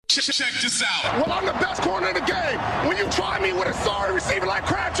Check this out. Well, I'm the best corner in the game. When you try me with a sorry receiver like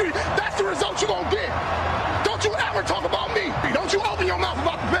Crabtree, that's the result you're going to get. Don't you ever talk about me. Don't you open your mouth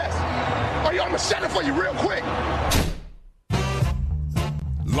about the best. Or I'm going to shut it for you real quick.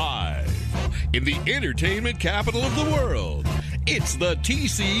 Live in the entertainment capital of the world, it's the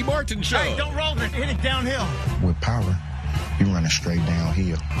T.C. Martin Show. Hey, don't roll it. Hit it downhill. With power, you running straight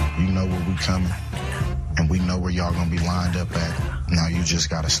downhill. You know where we coming, and we know where y'all going to be lined up at. Now you just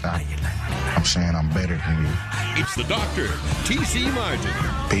got to stop. I'm saying I'm better than you. It's the Doctor, T.C. Martin.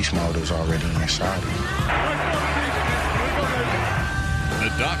 Beast mode is already inside of you. The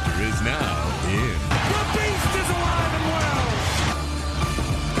Doctor is now in. The beast is alive and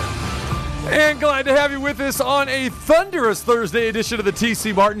well. And glad to have you with us on a thunderous Thursday edition of the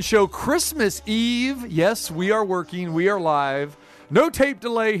T.C. Martin Show. Christmas Eve. Yes, we are working. We are live. No tape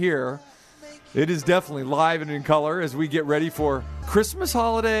delay here. It is definitely live and in color as we get ready for Christmas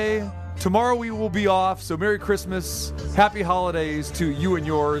holiday. Tomorrow we will be off, so Merry Christmas, Happy Holidays to you and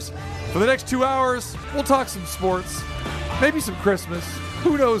yours. For the next 2 hours, we'll talk some sports, maybe some Christmas,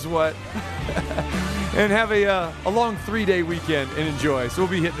 who knows what, and have a long 3-day weekend and enjoy. So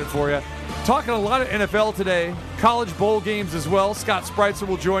we'll be hitting it for you. Talking a lot of NFL today, college bowl games as well. Scott Spreitzer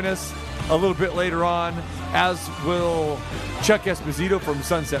will join us a little bit later on, as will Chuck Esposito from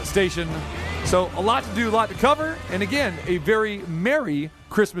Sunset Station. So a lot to do, a lot to cover, and again, a very merry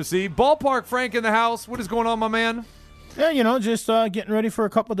Christmas Eve. Ballpark Frank in the house. What is going on, my man? Yeah, just getting ready for a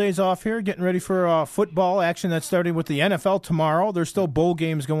couple of days off here, getting ready for football action that's starting with the NFL tomorrow. There's still bowl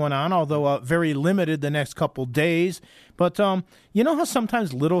games going on, although very limited the next couple days. But you know how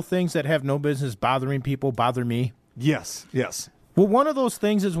sometimes little things that have no business bothering people bother me? Yes. Well, one of those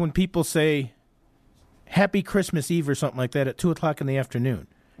things is when people say Happy Christmas Eve or something like that at 2 o'clock in the afternoon.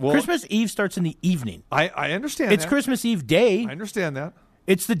 Well, Christmas Eve starts in the evening. I understand It's Christmas Eve day. I understand that.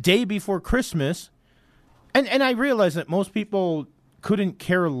 It's the day before Christmas. And I realize that most people couldn't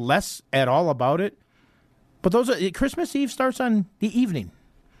care less at all about it. But Christmas Eve starts on the evening.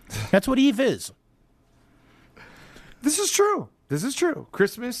 That's what Eve is. This is true.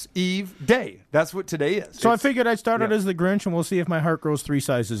 Christmas Eve day. That's what today is. So I figured I'd start out as the Grinch, and we'll see if my heart grows 3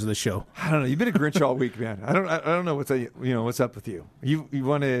 sizes of the show. I don't know. You've been a Grinch all week, man. I don't know what's up with you. You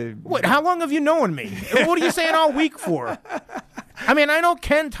want to? What? How long have you known me? What are you saying all week for? I mean, I know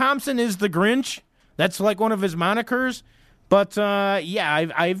Ken Thompson is the Grinch. That's like one of his monikers. But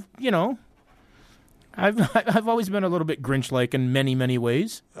I've always been a little bit Grinch-like in many, many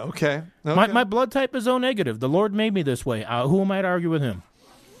ways. Okay. My blood type is O negative. The Lord made me this way. Who am I to argue with him?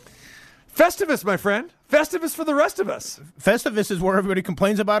 Festivus, my friend. Festivus for the rest of us. Festivus is where everybody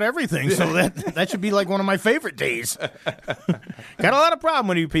complains about everything, so that should be like one of my favorite days. Got a lot of problem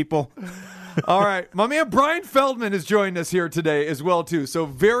with you people. All right. My man Brian Feldman is joining us here today as well, too. So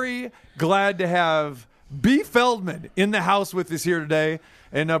very glad to have B. Feldman in the house with us here today.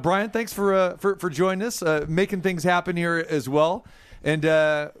 And Brian, thanks for joining us, making things happen here as well. And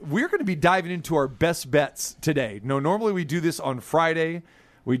we're going to be diving into our best bets today. Normally we do this on Friday.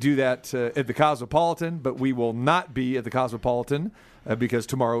 We do that at the Cosmopolitan, but we will not be at the Cosmopolitan because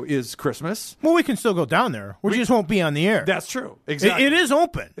tomorrow is Christmas. Well, we can still go down there. We just won't be on the air. That's true. Exactly. It is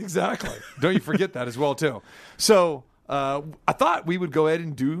open. Exactly. Don't you forget that as well, too. So I thought we would go ahead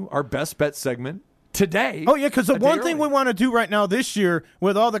and do our best bet segment today. Oh, yeah, because the one thing we want to do right now this year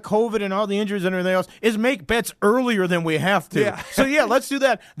with all the COVID and all the injuries and everything else is make bets earlier than we have to. Yeah. So, yeah, let's do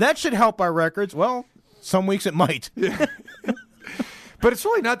that. That should help our records. Well, some weeks it might. Yeah. But it's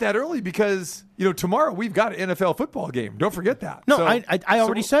really not that early because, tomorrow we've got an NFL football game. Don't forget that. No, I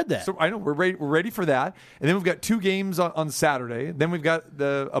already said that. So I know we're ready for that. And then we've got 2 games on Saturday. Then we've got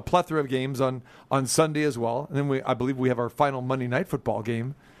a plethora of games on Sunday as well. And then I believe we have our final Monday night football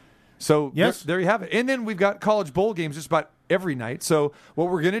game. So yes, there you have it. And then we've got college bowl games just about every night. So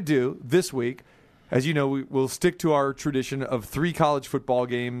what we're going to do this week, as you know, we'll stick to our tradition of 3 college football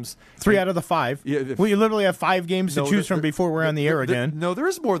games. 3 out of the 5. Yeah, we literally have 5 games to choose from before we're on the air again. No, there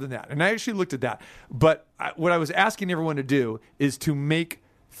is more than that. And I actually looked at that. But what I was asking everyone to do is to make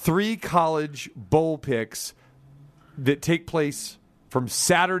 3 college bowl picks that take place from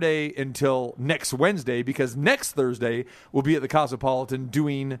Saturday until next Wednesday, because next Thursday we'll be at the Cosmopolitan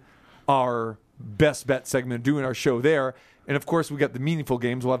doing our best bet segment, doing our show there. And, of course, we got the meaningful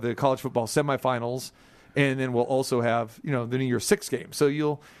games. We'll have the college football semifinals, and then we'll also have, the New Year's Six game. So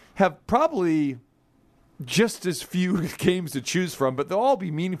you'll have probably just as few games to choose from, but they'll all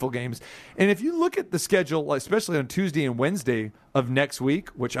be meaningful games. And if you look at the schedule, especially on Tuesday and Wednesday of next week,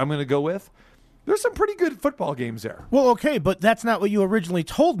 which I'm going to go with, There's some pretty good football games there. Well, okay, but that's not what you originally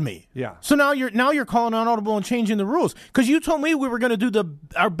told me. Yeah. So now you're calling on audible and changing the rules because you told me we were going to do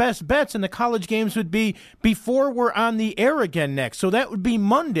our best bets and the college games would be before we're on the air again next. So that would be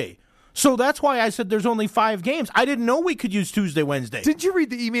Monday. So that's why I said there's only 5 games. I didn't know we could use Tuesday, Wednesday. Did you read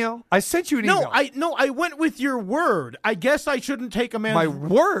the email? I sent you an email. I went with your word. I guess I shouldn't take a man's My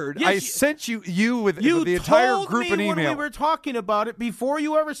word? Yes, I sent you with the entire group an email. You told me when we were talking about it before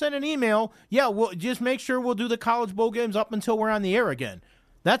you ever sent an email. Yeah, we'll just make sure we'll do the college bowl games up until we're on the air again.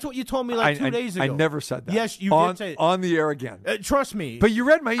 That's what you told me 2 days ago. I never said that. Yes, you did say it. On the air again. Trust me. But you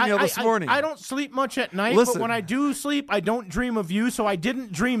read my email this morning. I don't sleep much at night, Listen. but when I do sleep, I don't dream of you, so I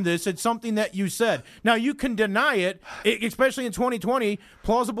didn't dream this. It's something that you said. Now, you can deny it, especially in 2020.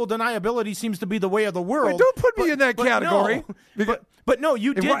 Plausible deniability seems to be the way of the world. Wait, don't put me in that category. No, but no,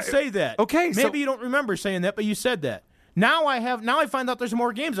 you did say that. Okay, Maybe you don't remember saying that, but you said that. Now I find out there's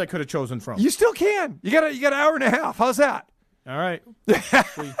more games I could have chosen from. You still can. You got an hour and a half. How's that? All right.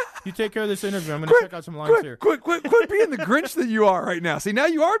 You take care of this interview. I'm going to check out some lines here. Quit being the Grinch that you are right now. See, now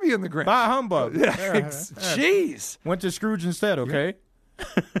you are being the Grinch. Bah humbug. Jeez. Went to Scrooge instead, okay?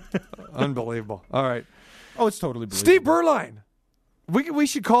 Unbelievable. All right. Oh, it's totally believable. Steve Beuerlein. We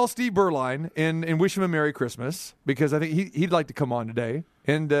should call Steve Beuerlein and wish him a Merry Christmas because I think he'd like to come on today.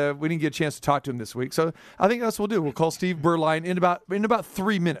 And we didn't get a chance to talk to him this week. So I think that's what we'll do. We'll call Steve Beuerlein in about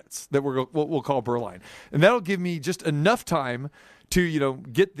 3 minutes that we'll call Beuerlein. And that'll give me just enough time to,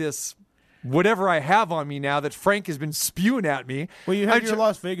 get this whatever I have on me now that Frank has been spewing at me. Well, you have your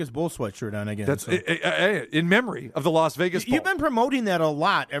Las Vegas Bowl sweatshirt on again. That's in memory of the Las Vegas Bowl. You've been promoting that a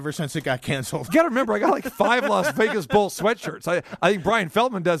lot ever since it got canceled. You got to remember, I got like 5 Las Vegas Bowl sweatshirts. I think Brian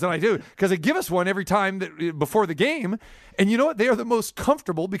Feldman does, and I do, because they give us one every time before the game. And you know what? They are the most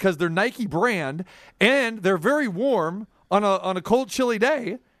comfortable because they're Nike brand, and they're very warm on a cold, chilly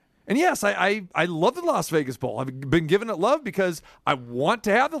day. And yes, I love the Las Vegas Bowl. I've been giving it love because I want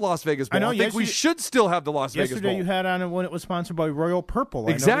to have the Las Vegas Bowl. I think we should still have the Las Vegas Bowl. Yesterday you had on it when it was sponsored by Royal Purple.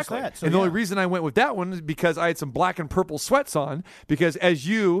 Exactly. I noticed that. So, and the only reason I went with that one is because I had some black and purple sweats on because as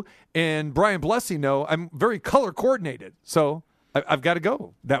you and Brian Blessing know, I'm very color coordinated. So I've got to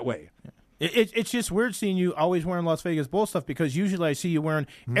go that way. It's just weird seeing you always wearing Las Vegas Bowl stuff because usually I see you wearing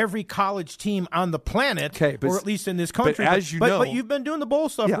every college team on the planet, or at least in this country. But as you know, but you've been doing the bowl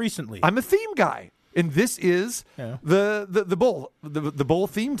stuff recently. I'm a theme guy, and this is the bowl, the bowl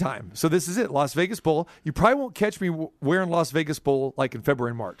theme time. So this is it, Las Vegas Bowl. You probably won't catch me wearing Las Vegas Bowl like in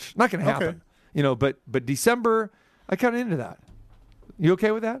February and March. Not going to happen, But December, I kind of into that. You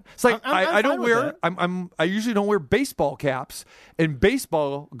okay with that? It's like I don't wear. I usually don't wear baseball caps and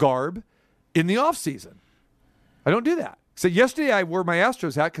baseball garb in the off season. I don't do that. So yesterday I wore my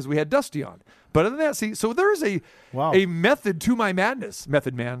Astros hat because we had Dusty on. But other than that, so there is a method to my madness,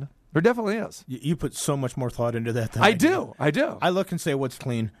 method man. There definitely is. You put so much more thought into that than I do. I look and say what's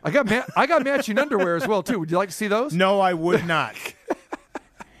clean. I got matching underwear as well too. Would you like to see those? No, I would not.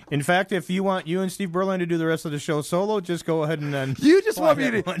 In fact, if you want you and Steve Beuerlein to do the rest of the show solo, just go ahead and then you just want me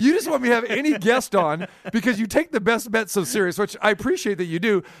to have any guest on because you take the best bet so serious, which I appreciate that you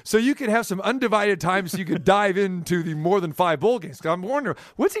do, so you can have some undivided time so you can dive into the more than 5 bowl games. I'm wondering,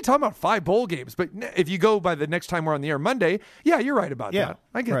 what's he talking about 5 bowl games? But if you go by the next time we're on the air Monday, yeah, you're right about that.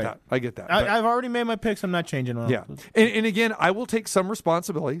 I get that. I've already made my picks. I'm not changing them. Yeah. And again, I will take some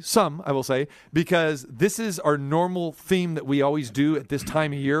responsibility, I will say, because this is our normal theme that we always do at this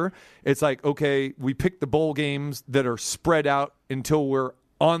time of year. It's like, okay, we pick the bowl games that are spread out until we're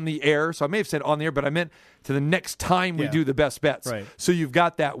on the air. So I may have said on the air, but I meant to the next time we do the best bets. Right. So you've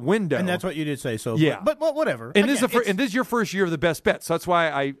got that window. And that's what you did say. So yeah. But whatever. And this is your first year of the best bets. So that's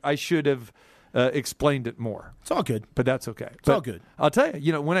why I should have explained it more. It's all good. But that's okay. It's all good. I'll tell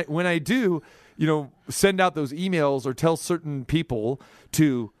you, when I do, send out those emails or tell certain people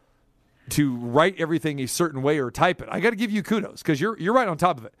to write everything a certain way or type it, I got to give you kudos because you're right on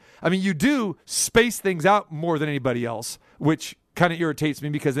top of it. I mean, you do space things out more than anybody else, which kind of irritates me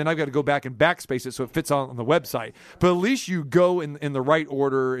because then I've got to go back and backspace it so it fits on the website. But at least you go in the right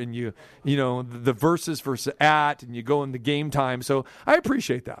order and the verses versus at, and you go in the game time. So I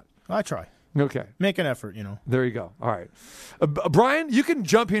appreciate that. I try. Okay. Make an effort, There you go. All right. Brian, you can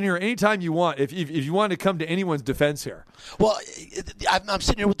jump in here anytime you want if you want to come to anyone's defense here. Well, I'm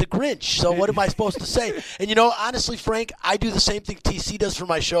sitting here with the Grinch, so what am I supposed to say? And, honestly, Frank, I do the same thing TC does for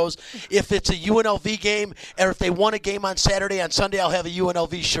my shows. If it's a UNLV game or if they won a game on Saturday, on Sunday I'll have a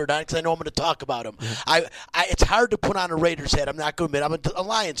UNLV shirt on because I know I'm going to talk about them. Mm-hmm. It's hard to put on a Raiders hat. I'm not going to admit I'm a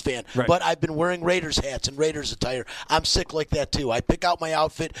Lions fan, but I've been wearing Raiders hats and Raiders attire. I'm sick like that, too. I pick out my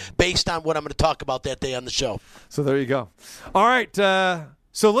outfit based on what I'm going to talk about that day on the show. So there you go. All right.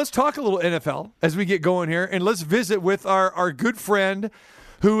 So let's talk a little NFL as we get going here, and let's visit with our good friend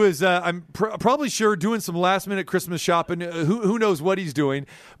who is, I'm probably sure, doing some last-minute Christmas shopping. Who knows what he's doing?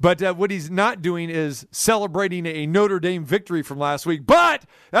 But what he's not doing is celebrating a Notre Dame victory from last week. But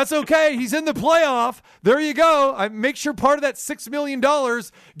that's okay. He's in the playoff. There you go. Make sure part of that $6 million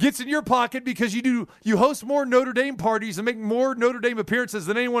gets in your pocket because you host more Notre Dame parties and make more Notre Dame appearances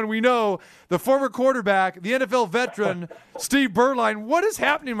than anyone we know. The former quarterback, the NFL veteran, Steve Beuerlein. What is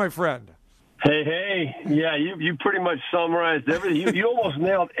happening, my friend? Hey. Yeah, you pretty much summarized everything. You almost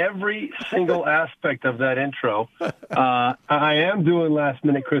nailed every single aspect of that intro. I am doing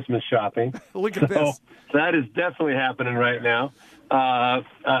last-minute Christmas shopping. Look at this. That is definitely happening right now.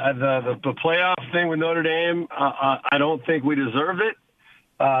 The playoff thing with Notre Dame, I don't think we deserve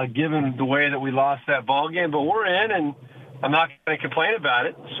it, given the way that we lost that ball game. But we're in, and I'm not going to complain about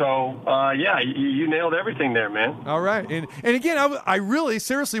it. So, you nailed everything there, man. All right. And again, I really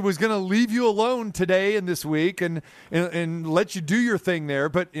seriously was going to leave you alone today and this week and let you do your thing there.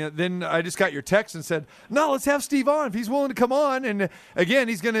 But then I just got your text and said, no, let's have Steve on if he's willing to come on. And again,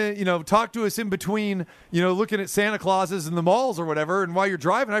 he's going to, talk to us in between, looking at Santa Clauses and the malls or whatever. And while you're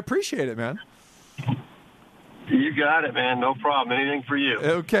driving, I appreciate it, man. You got it, man. No problem. Anything for you.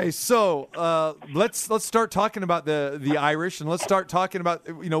 Okay, so let's start talking about the Irish, and let's start talking about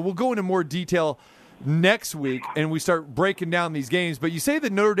we'll go into more detail next week, and we start breaking down these games. But you say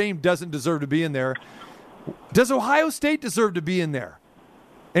that Notre Dame doesn't deserve to be in there. Does Ohio State deserve to be in there?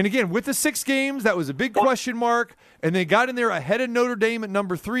 And again, with the 6 games, that was a big question mark, and they got in there ahead of Notre Dame at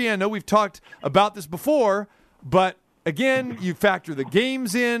number 3. I know we've talked about this before, but again, you factor the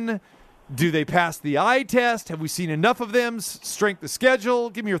games in. Do they pass the eye test? Have we seen enough of them? Strength of schedule?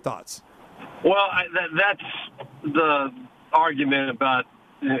 Give me your thoughts. Well, that's the argument about,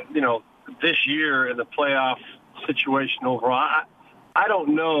 this year in the playoff situation overall. I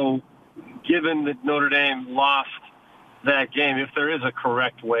don't know, given that Notre Dame lost that game, if there is a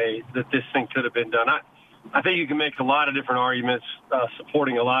correct way that this thing could have been done. I think you can make a lot of different arguments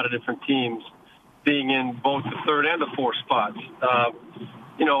supporting a lot of different teams being in both the 3rd and the 4th spots.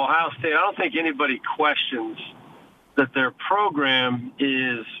 Ohio State, I don't think anybody questions that their program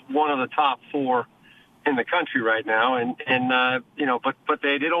is one of the top 4 in the country right now. But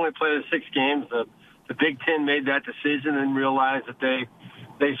they did only play the 6 games. The Big Ten made that decision and realized that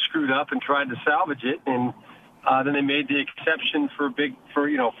they screwed up and tried to salvage it. And then they made the exception for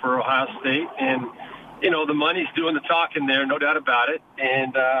Ohio State. And, the money's doing the talking there, no doubt about it.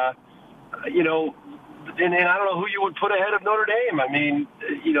 And, and I don't know who you would put ahead of Notre Dame. I mean,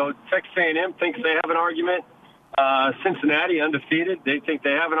 Texas A&M thinks they have an argument. Cincinnati, undefeated, they think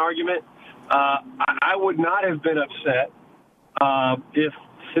they have an argument. I would not have been upset if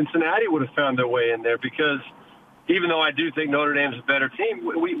Cincinnati would have found their way in there because even though I do think Notre Dame's a better team,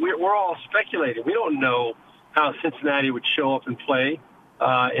 we're all speculating. We don't know how Cincinnati would show up and play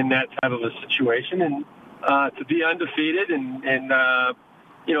in that type of a situation. And to be undefeated and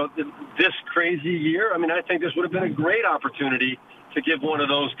this crazy year, I mean, I think this would have been a great opportunity to give one of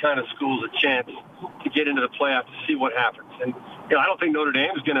those kind of schools a chance to get into the playoff to see what happens. And, I don't think Notre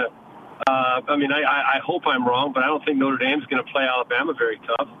Dame's going to I hope I'm wrong, but I don't think Notre Dame's going to play Alabama very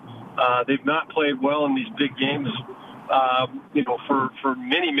tough. They've not played well in these big games, for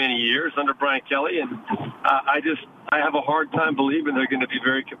many, many years under Brian Kelly. And I have a hard time believing they're going to be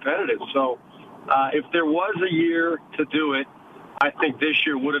very competitive. So if there was a year to do it, I think this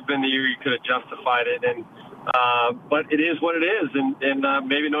year would have been the year you could have justified it. And but it is what it is, and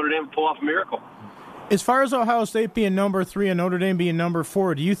maybe Notre Dame will pull off a miracle. As far as Ohio State being number 3 and Notre Dame being number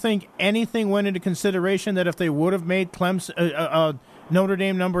 4, do you think anything went into consideration that if they would have made Notre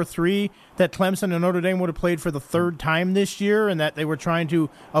Dame number 3, that Clemson and Notre Dame would have played for the 3rd time this year, and that they were trying to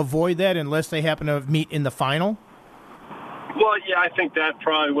avoid that unless they happen to meet in the final? Well, yeah, I think that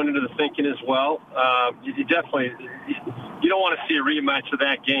probably went into the thinking as well. You don't want to see a rematch of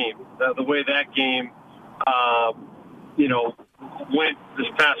that game. The way that game, went this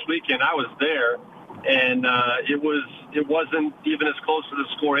past weekend, I was there, and it wasn't even as close as the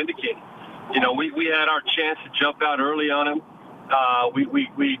score indicated. We had our chance to jump out early on them.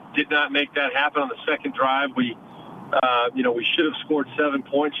 We did not make that happen on the second drive. We should have scored 7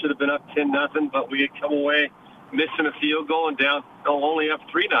 points, should have been up 10-0, but we had come away missing a field goal and down only up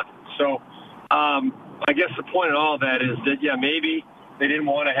 3-0. So I guess the point of all that is that, yeah, maybe they didn't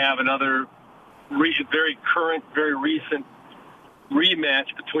want to have another very current, very recent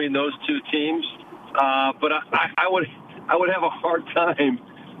rematch between those two teams. But I would have a hard time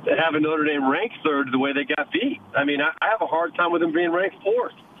to have a Notre Dame ranked 3rd the way they got beat. I mean, I have a hard time with them being ranked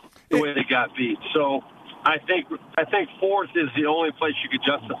 4th the way they got beat. So, I think fourth is the only place you could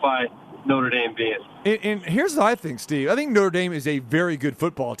justify Notre Dame being. And here's what I think, Steve. I think Notre Dame is a very good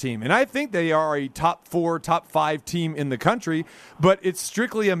football team, and I think they are a top 4, top 5 team in the country, but it's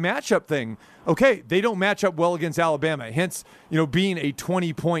strictly a matchup thing. Okay, they don't match up well against Alabama, hence, being a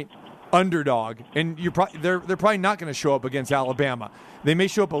 20-point underdog, and they're probably not going to show up against Alabama. They may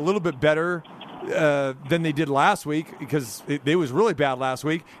show up a little bit better than they did last week because it was really bad last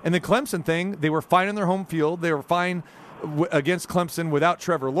week. And the Clemson thing, they were fine in their home field. They were fine against Clemson without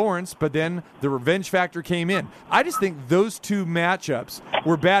Trevor Lawrence, but then the revenge factor came in. I just think those two matchups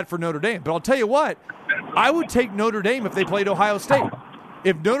were bad for Notre Dame. But I'll tell you what, I would take Notre Dame if they played Ohio State.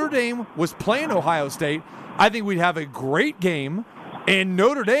 If Notre Dame was playing Ohio State, I think we'd have a great game. And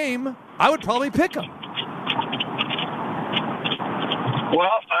Notre Dame, I would probably pick them.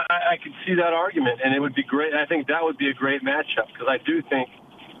 Well, I could see that argument, and it would be great. I think that would be a great matchup because I do think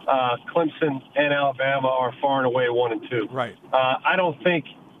Clemson and Alabama are far and away 1 and 2. Right. I don't think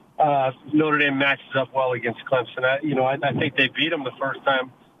Notre Dame matches up well against Clemson. I think they beat them the first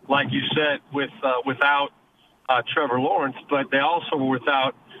time, like you said, without Trevor Lawrence, but they also were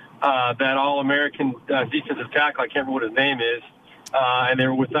without that All-American defensive tackle. I can't remember what his name is, and they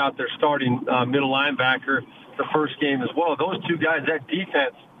were without their starting middle linebacker the first game as well. Those two guys, that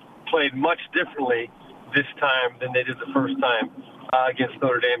defense played much differently this time than they did the first time against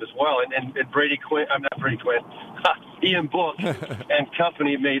Notre Dame as well. And Ian Book and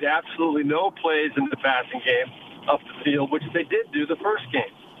company made absolutely no plays in the passing game up the field, which they did do the first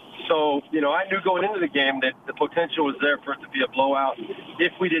game. So, I knew going into the game that the potential was there for it to be a blowout.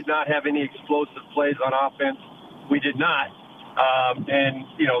 If we did not have any explosive plays on offense, we did not. And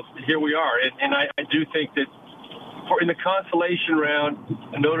here we are. And I do think that in the consolation round,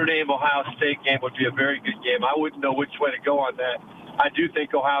 a Notre Dame-Ohio State game would be a very good game. I wouldn't know which way to go on that. I do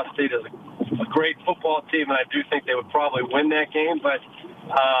think Ohio State is a great football team, and I do think they would probably win that game. But,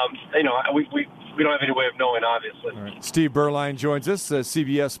 we don't have any way of knowing, obviously. All right. Steve Beuerlein joins us,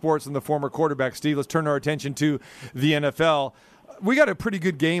 CBS Sports and the former quarterback. Steve, let's turn our attention to the NFL. We got a pretty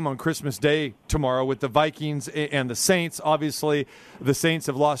good game on Christmas Day tomorrow with the Vikings and the Saints. Obviously, the Saints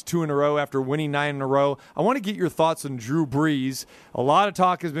have lost 2 in a row after winning 9 in a row. I want to get your thoughts on Drew Brees. A lot of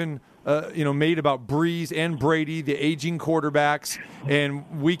talk has been made about Brees and Brady, the aging quarterbacks.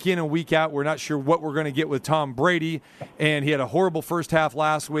 And week in and week out, we're not sure what we're going to get with Tom Brady. And he had a horrible first half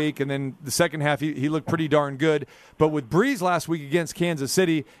last week. And then the second half, he looked pretty darn good. But with Brees last week against Kansas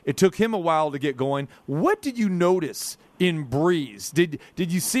City, it took him a while to get going. What did you notice in Brees? Did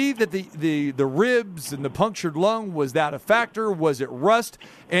you see that the ribs and the punctured lung, was that a factor? Was it rust?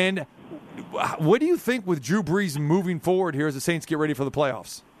 And what do you think with Drew Brees moving forward here as the Saints get ready for the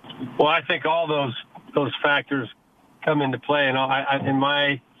playoffs? Well, I think all those factors come into play. And in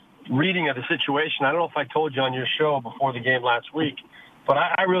my reading of the situation, I don't know if I told you on your show before the game last week, but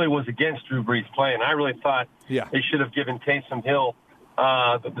I really was against Drew Brees playing. I really thought they should have given Taysom Hill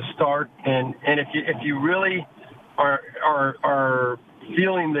the start. And if you really are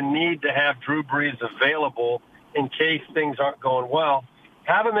feeling the need to have Drew Brees available in case things aren't going well,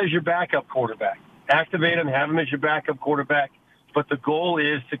 have him as your backup quarterback. Activate him, have him as your backup quarterback. But the goal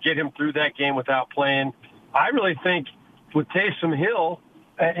is to get him through that game without playing. I really think with Taysom Hill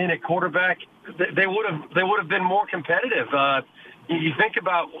in a quarterback, they would have been more competitive. You think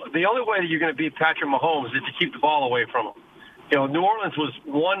about the only way that you're going to beat Patrick Mahomes is to keep the ball away from him. New Orleans was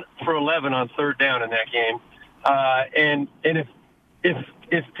 1 for 11 on third down in that game. And if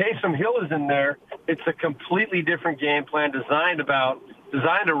Taysom Hill is in there, it's a completely different game plan designed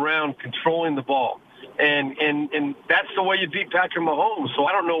around controlling the ball. And that's the way you beat Patrick Mahomes. So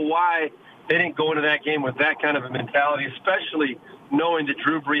I don't know why they didn't go into that game with that kind of a mentality, especially knowing that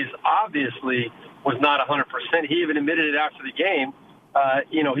Drew Brees obviously was not 100%. He even admitted it after the game.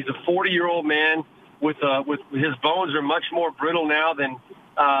 He's a 40-year-old man with his bones are much more brittle now than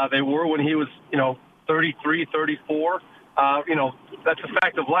they were when he was, 33, 34. That's a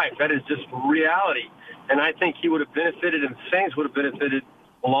fact of life. That is just reality. And I think he would have benefited, and Saints would have benefited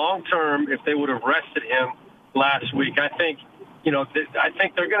long term if they would have rested him last week. I think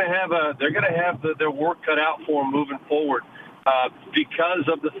they're going to have their work cut out for him moving forward because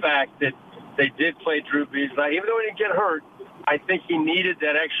of the fact that they did play Drew Brees. Even though he didn't get hurt, I think he needed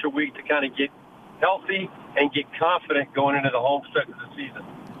that extra week to kind of get healthy and get confident going into the home stretch of the season.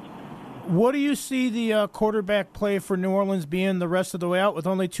 What do you see the quarterback play for New Orleans being the rest of the way out with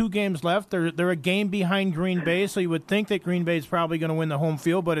only 2 games left? They're a game behind Green Bay, so you would think that Green Bay is probably going to win the home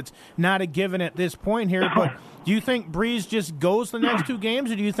field, but it's not a given at this point here. But do you think Brees just goes the next 2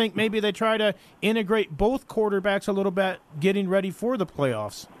 games, or do you think maybe they try to integrate both quarterbacks a little bit getting ready for the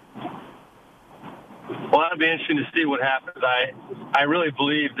playoffs? Well, that'll be interesting to see what happens. I really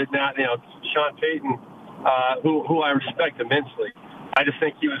believe that now, Sean Payton, who I respect immensely, I just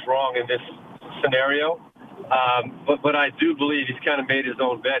think he was wrong in this scenario. But I do believe he's kind of made his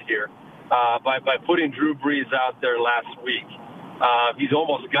own bet here by putting Drew Brees out there last week. He's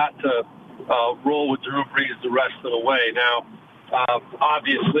almost got to roll with Drew Brees the rest of the way. Now,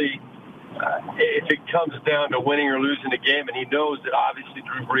 obviously, if it comes down to winning or losing a game, and he knows that obviously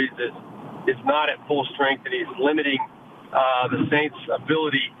Drew Brees is not at full strength and he's limiting the Saints'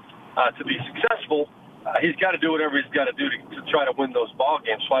 ability to be successful, he's got to do whatever he's got to do to try to win those ball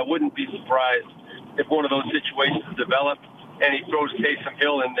games. So I wouldn't be surprised if one of those situations developed and he throws Taysom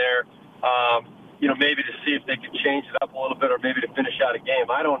Hill in there, maybe to see if they can change it up a little bit or maybe to finish out a game.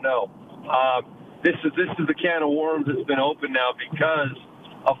 I don't know. This is the can of worms that's been opened now because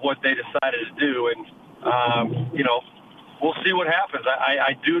of what they decided to do. And, we'll see what happens.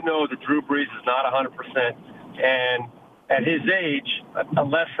 I do know that Drew Brees is not 100%. And at his age, a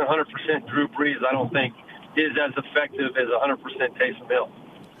less than 100% Drew Brees, I don't think is as effective as 100% Taysom Hill.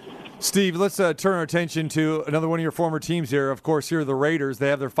 Steve, let's turn our attention to another one of your former teams here. Of course, here are the Raiders. They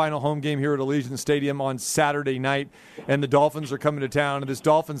have their final home game here at Allegiant Stadium on Saturday night, and the Dolphins are coming to town. And this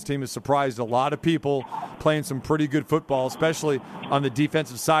Dolphins team has surprised a lot of people, playing some pretty good football, especially on the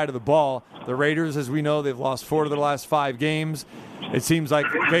defensive side of the ball. The Raiders, as we know, they've lost 4 of their last 5 games. It seems like,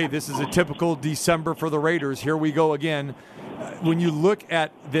 okay, this is a typical December for the Raiders. Here we go again. When you look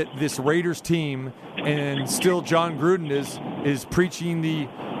at this Raiders team, and still John Gruden is preaching the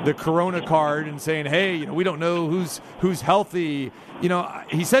Corona card and saying, hey, we don't know who's healthy.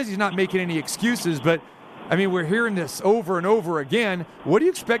 He says he's not making any excuses, but I mean, we're hearing this over and over again. What do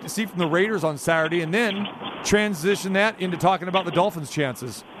you expect to see from the Raiders on Saturday, and then transition that into talking about the Dolphins'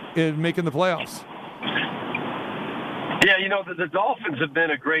 chances in making the playoffs? Yeah, the Dolphins have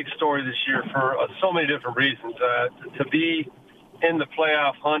been a great story this year for so many different reasons. To be in the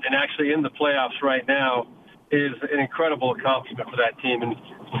playoff hunt and actually in the playoffs right now is an incredible accomplishment for that team, and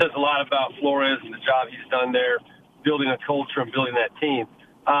says a lot about Flores and the job he's done there, building a culture and building that team.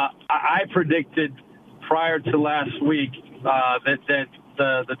 I predicted prior to last week that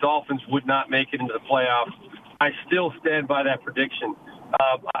the Dolphins would not make it into the playoffs. I still stand by that prediction.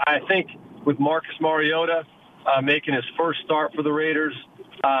 I think with Marcus Mariota making his first start for the Raiders,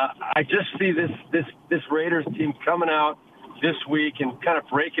 I just see this Raiders team coming out this week and kind of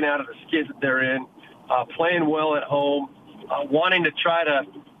breaking out of the skid that they're in, playing well at home, wanting to try to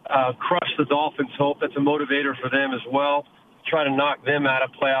crush the Dolphins' hope. That's a motivator for them as well, try to knock them out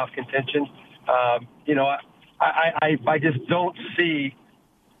of playoff contention. I just don't see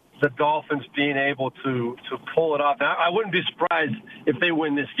the Dolphins being able to pull it off. Now, I wouldn't be surprised if they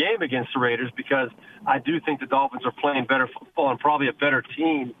win this game against the Raiders, because I do think the Dolphins are playing better football and probably a better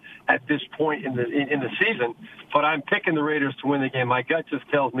team at this point in the season. But I'm picking the Raiders to win the game. My gut just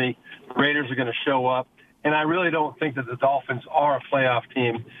tells me the Raiders are going to show up. And I really don't think that the Dolphins are a playoff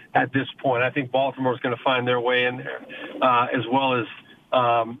team at this point. I think Baltimore is going to find their way in there, as well as,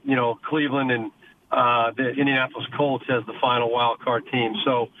 Cleveland and the Indianapolis Colts as the final wild card team.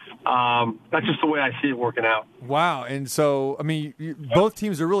 So that's just the way I see it working out. Wow. And so, I mean, both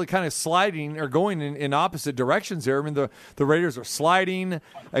teams are really kind of sliding or going in opposite directions here. I mean, the Raiders are sliding.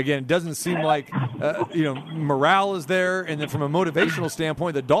 Again, it doesn't seem like, morale is there. And then from a motivational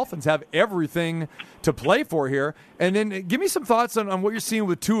standpoint, the Dolphins have everything to play for here. And then give me some thoughts on what you're seeing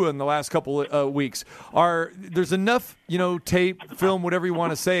with Tua in the last couple of weeks. There's enough, tape, film, whatever you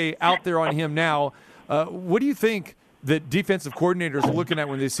want to say, out there on him now. What do you think that defensive coordinators are looking at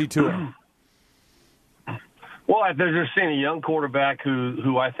when they see Tua? Well, they're just seeing a young quarterback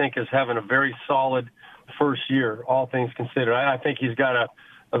who I think is having a very solid first year, all things considered. I think he's got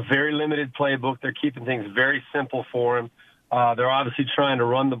a very limited playbook. They're keeping things very simple for him. They're obviously trying to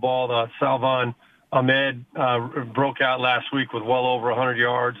run the ball. Salvon Ahmed broke out last week with well over 100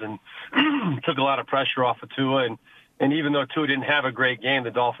 yards and took a lot of pressure off of Tua. And even though Tua didn't have a great game,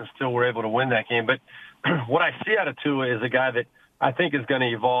 the Dolphins still were able to win that game. But what I see out of Tua is a guy that I think is going to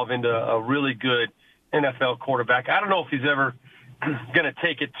evolve into a really good NFL quarterback. I don't know if he's ever going to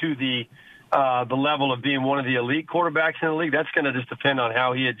take it to the level of being one of the elite quarterbacks in the league. That's going to just depend on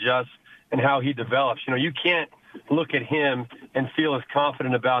how he adjusts and how he develops. You can't look at him and feel as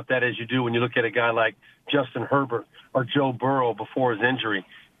confident about that as you do when you look at a guy like Justin Herbert or Joe Burrow before his injury.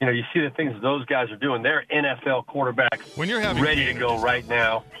 You see the things those guys are doing. They're NFL quarterbacks when you're having ready to go right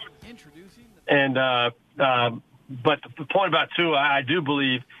now. And but the point about Tua, I do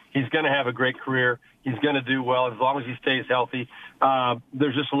believe he's going to have a great career. He's going to do well as long as he stays healthy.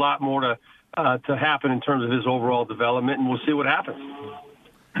 There's just a lot more to happen in terms of his overall development, and we'll see what happens.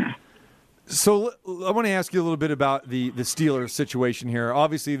 So I want to ask you a little bit about the Steelers situation here.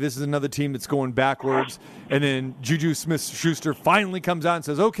 Obviously, this is another team that's going backwards, and then Juju Smith-Schuster finally comes out and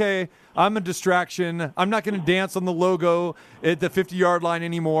says, okay, I'm a distraction. I'm not going to dance on the logo at the 50-yard line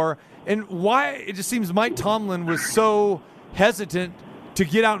anymore. And why it just seems Mike Tomlin was so hesitant to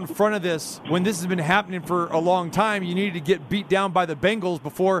get out in front of this when this has been happening for a long time. You needed to get beat down by the Bengals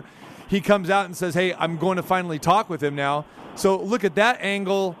before he comes out and says, hey, I'm going to finally talk with him now. So look at that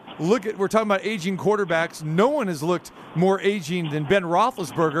angle. We're talking about aging quarterbacks. No one has looked more aging than Ben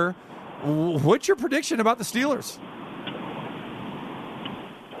Roethlisberger. What's your prediction about the Steelers?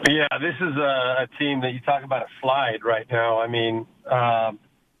 Yeah, this is a team that you talk about a slide right now. I mean,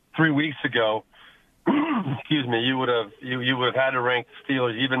 3 weeks ago, excuse me, you would have had to rank the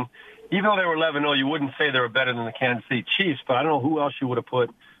Steelers even though they were 11-0. You wouldn't say they were better than the Kansas City Chiefs, but I don't know who else you would have put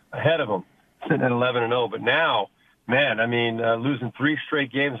ahead of them sitting at 11-0. But now, man, I mean, losing 3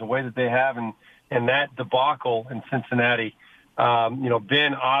 straight games the way that they have, and that debacle in Cincinnati,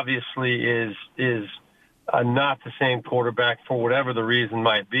 Ben obviously is not the same quarterback for whatever the reason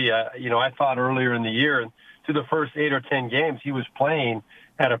might be. I thought earlier in the year, through the first 8 or 10 games, he was playing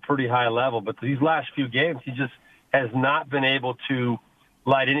at a pretty high level. But these last few games, he just has not been able to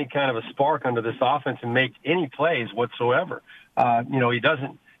light any kind of a spark under this offense and make any plays whatsoever.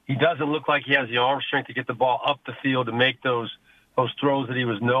 He doesn't look like he has the arm strength to get the ball up the field to make those throws that he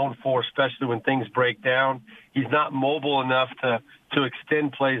was known for, especially when things break down. He's not mobile enough to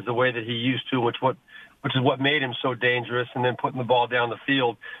extend plays the way that he used to, which is what made him so dangerous, and then putting the ball down the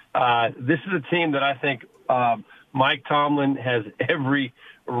field. This is a team that I think Mike Tomlin has every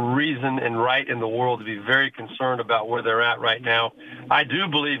reason and right in the world to be very concerned about where they're at right now. I do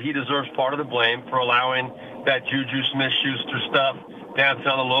believe he deserves part of the blame for allowing that Juju Smith-Schuster stuff, dancing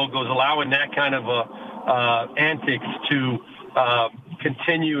on the logos, allowing that kind of antics to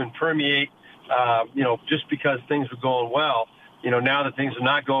continue and permeate, just because things were going well. Now that things are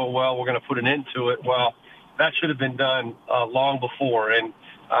not going well, we're going to put an end to it. Well, that should have been done long before, and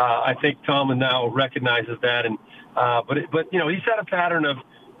I think Tomlin now recognizes that. And but he's had a pattern of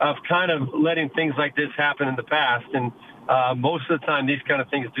kind of letting things like this happen in the past, and most of the time these kind of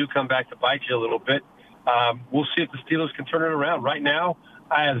things do come back to bite you a little bit. We'll see if the Steelers can turn it around. Right now,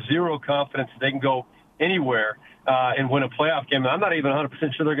 I have zero confidence they can go anywhere and win a playoff game. I'm not even 100%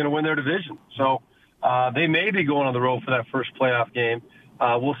 sure they're going to win their division. So they may be going on the road for that first playoff game.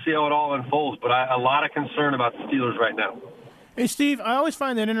 We'll see how it all unfolds, but a lot of concern about the Steelers right now. Hey, Steve, I always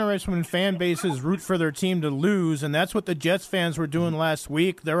find that interesting when fan bases root for their team to lose, and that's what the Jets fans were doing last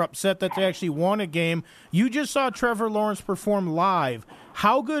week. They're upset that they actually won a game. You just saw Trevor Lawrence perform live.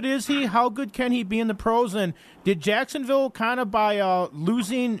 How good is he? How good can he be in the pros? And did Jacksonville kind of by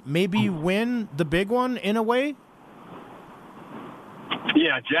losing maybe win the big one in a way?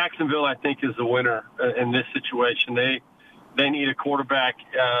 Yeah, Jacksonville, I think, is the winner in this situation. They need a quarterback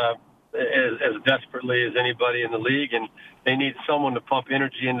as desperately as anybody in the league, and they need someone to pump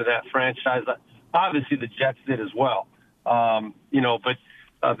energy into that franchise. Obviously, the Jets did as well. But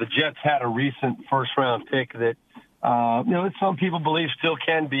the Jets had a recent first-round pick that, that some people believe still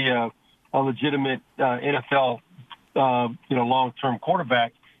can be a legitimate NFL, long-term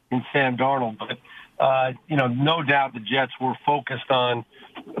quarterback in Sam Darnold. But, no doubt the Jets were focused on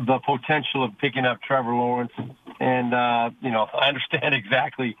the potential of picking up Trevor Lawrence. And, I understand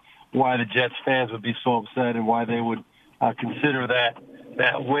exactly why the Jets fans would be so upset and why they would consider that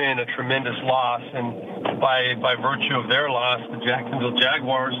win a tremendous loss. And by virtue of their loss, the Jacksonville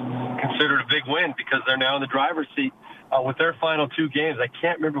Jaguars considered a big win because they're now in the driver's seat with their final 2 games. I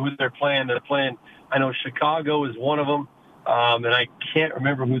can't remember who they're playing. I know Chicago is one of them, and I can't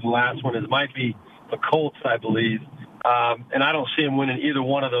remember who the last one is. It might be the Colts, I believe. And I don't see them winning either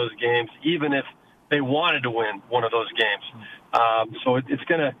one of those games, even if they wanted to win one of those games. So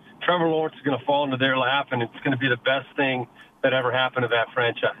Trevor Lawrence is going to fall into their lap, and it's going to be the best thing that ever happened to that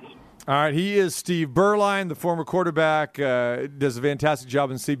franchise. All right, he is Steve Beuerlein, the former quarterback, does a fantastic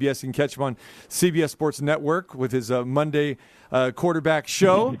job on CBS. You can catch him on CBS Sports Network with his Monday quarterback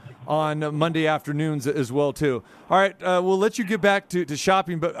show on Monday afternoons as well, too. All right, we'll let you get back to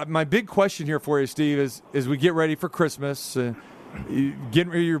shopping, but my big question here for you, Steve, is as we get ready for Christmas,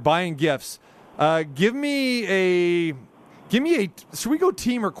 you're buying gifts. Give me a should we go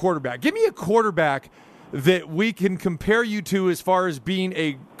team or quarterback? Give me a quarterback that we can compare you to as far as being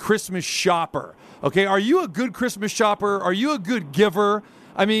a Christmas shopper. Okay, are you a good Christmas shopper? Are you a good giver?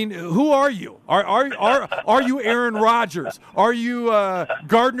 I mean, who are you? Are you Aaron Rodgers? Are you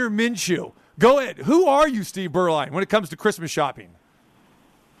Gardner Minshew? Go ahead. Who are you, Steve Beuerlein, when it comes to Christmas shopping?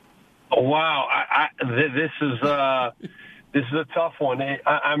 Wow, this is a tough one.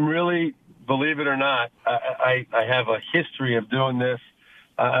 I'm really believe it or not, I have a history of doing this.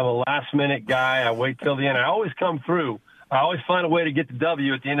 I'm a last-minute guy. I wait till the end. I always come through. I always find a way to get the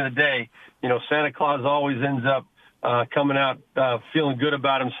W at the end of the day. You know, Santa Claus always ends up coming out feeling good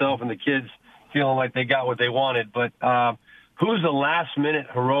about himself and the kids feeling like they got what they wanted. But who's the last-minute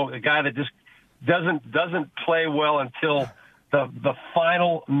heroic, the guy that just doesn't play well until the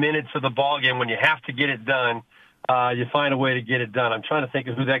final minutes of the ball game when you have to get it done? You find a way to get it done. I'm trying to think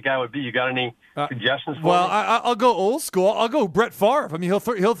of who that guy would be. You got any suggestions for me? I'll go old school. I'll go Brett Favre. I mean,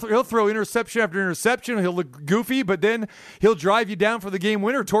 he'll throw interception after interception. He'll look goofy, but then he'll drive you down for the game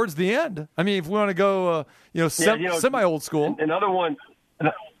winner towards the end. I mean, if we want to go, semi old school. Another one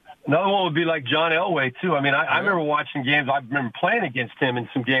would be like John Elway too. I mean, I remember watching games. I remember playing against him in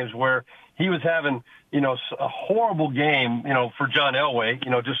some games where he was having, a horrible game, for John Elway,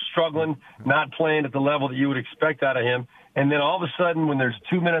 just struggling, not playing at the level that you would expect out of him. And then all of a sudden, when there's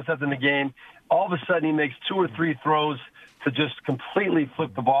 2 minutes left in the game, all of a sudden he makes 2 or 3 throws to just completely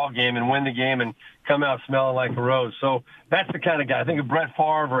flip the ball game and win the game and come out smelling like a rose. So that's the kind of guy. I think of Brett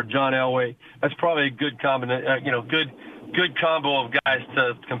Favre or John Elway. That's probably a good combination, good combo of guys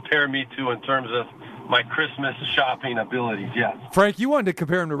to compare me to in terms of my Christmas shopping abilities, yes. Frank, you wanted to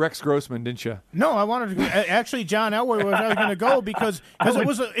compare him to Rex Grossman, didn't you? No, I wanted to. Actually, John Elway was I was going to go because I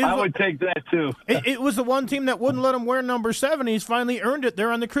would take that too. It was the one team that wouldn't let him wear number 7. He's finally earned it.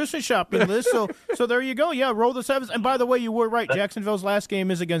 They're on the Christmas shopping list. So there you go. Yeah, roll the 7s. And by the way, you were right. Jacksonville's last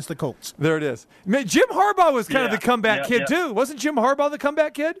game is against the Colts. There it is. Man, Jim Harbaugh was kind of the comeback kid too. Wasn't Jim Harbaugh the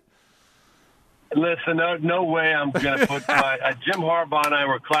comeback kid? Listen, no way I'm going to put Jim Harbaugh and I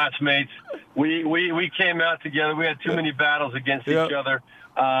were classmates. We came out together. We had too many battles against each other.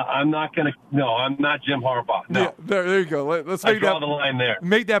 I'm not going to. No, I'm not Jim Harbaugh. No. Yeah, there you go. Let's make draw the line there.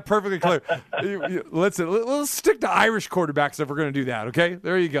 Make that perfectly clear. Let's stick to Irish quarterbacks if we're going to do that. Okay,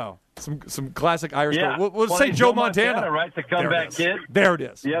 there you go. Some classic Irish. Yeah. We'll say Joe Montana, right? The comeback kid. There it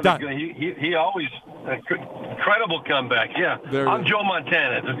is. Yeah, done. He always incredible comeback. Yeah, I'm Joe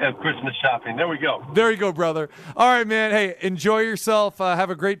Montana at Christmas shopping. There we go. There you go, brother. All right, man. Hey, enjoy yourself.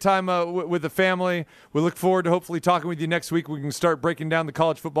 Have a great time with the family. We look forward to hopefully talking with you next week. We can start breaking down the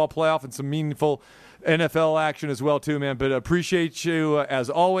college football playoff and some meaningful NFL action as well, too, man. But appreciate you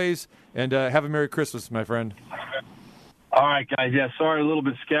as always, and have a Merry Christmas, my friend. All right, guys. Yeah, sorry, a little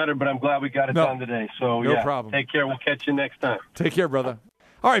bit scattered, but I'm glad we got it done today. So, no problem. Take care. We'll catch you next time. Take care, brother.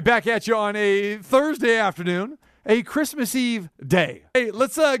 All right, back at you on a Thursday afternoon, a Christmas Eve day. Hey,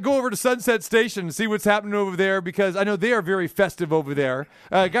 let's go over to Sunset Station and see what's happening over there because I know they are very festive over there.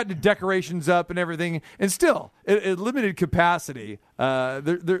 Got the decorations up and everything, and still, at limited capacity,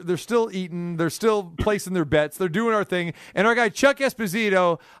 they're still eating. They're still placing their bets. They're doing our thing. And our guy, Chuck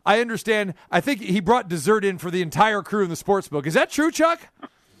Esposito, I understand, I think he brought dessert in for the entire crew in the sports book. Is that true, Chuck?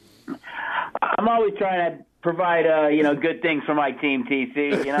 I'm always trying to provide, good things for my team,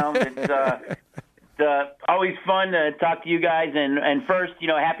 TC. It's always fun to talk to you guys. And first,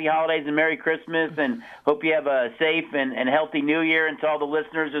 happy holidays and Merry Christmas, and hope you have a safe and healthy New Year, and to all the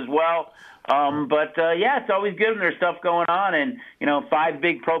listeners as well. It's always good when there's stuff going on, and 5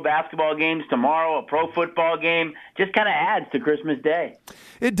 big pro basketball games tomorrow, a pro football game, just kind of adds to Christmas Day.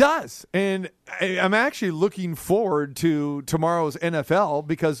 It does, and I'm actually looking forward to tomorrow's NFL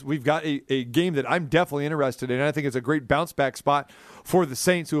because we've got a game that I'm definitely interested in. I think it's a great bounce back spot for the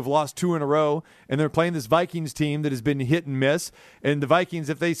Saints, who have lost 2 in a row, and they're playing this Vikings team that has been hit and miss. And the Vikings,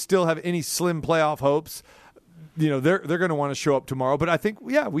 if they still have any slim playoff hopes, they're going to want to show up tomorrow. But I think,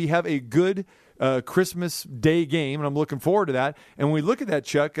 we have a good Christmas Day game, and I'm looking forward to that. And when we look at that,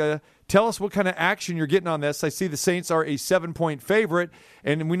 Chuck, tell us what kind of action you're getting on this. I see the Saints are a 7-point favorite,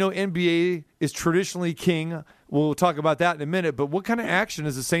 and we know NBA is traditionally king. We'll talk about that in a minute. But what kind of action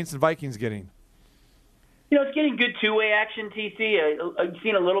is the Saints and Vikings getting? It's getting good two-way action, TC. I've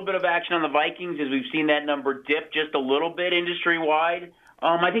seen a little bit of action on the Vikings as we've seen that number dip just a little bit industry-wide.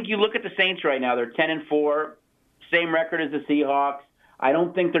 I think you look at the Saints right now. They're 10-4. Same record as the Seahawks. I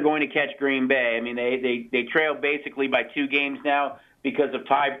don't think they're going to catch Green Bay. I mean, they trail basically by 2 games now because of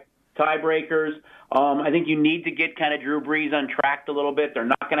tiebreakers. I think you need to get kind of Drew Brees untracked a little bit. They're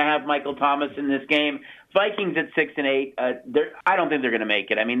not going to have Michael Thomas in this game. Vikings at 6-8. I don't think they're going to make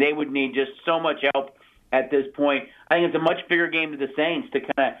it. I mean, they would need just so much help at this point. I think it's a much bigger game to the Saints to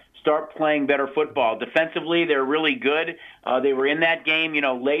kind of start playing better football. Defensively, they're really good. They were in that game,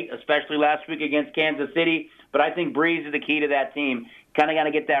 late, especially last week against Kansas City. But I think Brees is the key to that team. Kind of got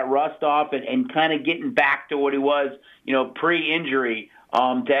to get that rust off and kind of getting back to what he was, pre-injury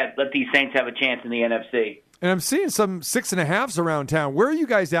to let these Saints have a chance in the NFC. And I'm seeing some 6.5s around town. Where are you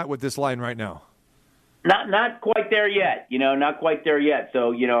guys at with this line right now? Not quite there yet. Not quite there yet.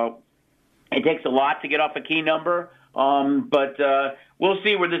 So, It takes a lot to get off a key number, but we'll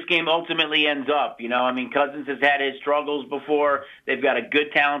see where this game ultimately ends up. I mean, Cousins has had his struggles before. They've got a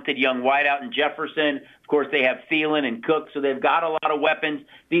good, talented young wideout in Jefferson. Of course, they have Thielen and Cook, so they've got a lot of weapons.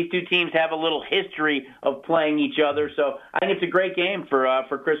 These two teams have a little history of playing each other, so I think it's a great game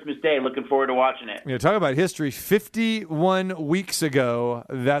for Christmas Day. Looking forward to watching it. Talk about history. 51 weeks ago,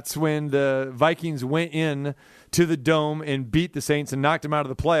 that's when the Vikings went in to the Dome and beat the Saints and knocked them out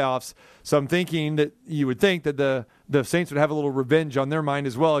of the playoffs. So I'm thinking that you would think that the Saints would have a little revenge on their mind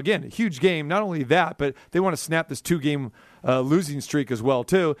as well. Again, a huge game. Not only that, but they want to snap this 2-game losing streak as well,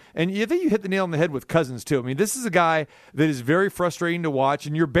 too. And I think you hit the nail on the head with Cousins, too. I mean, this is a guy that is very frustrating to watch.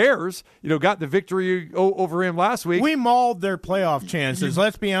 And your Bears, got the victory over him last week. We mauled their playoff chances.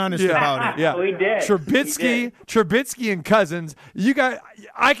 Let's be honest about it. Yeah, we did. Trubisky and Cousins.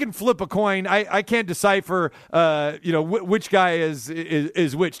 I can flip a coin. I can't decipher, which guy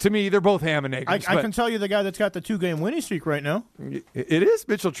is which. To me, they're both ham and eggs. I can tell you the guy that's got the 2-game winning streak right now. It is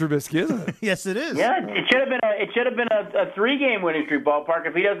Mitchell Trubisky, isn't it? Yes, it is. Yeah, it should have been a 3-game winning streak, ballpark,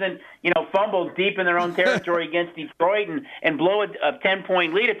 if he doesn't fumble deep in their own territory against Detroit and blow a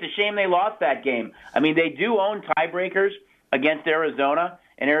 10-point lead. It's a shame they lost that game. I mean, they do own tiebreakers against Arizona,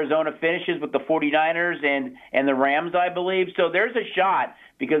 and Arizona finishes with the 49ers and the Rams, I believe. So there's a shot,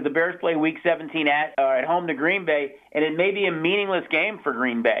 because the Bears play Week 17 at home to Green Bay, and it may be a meaningless game for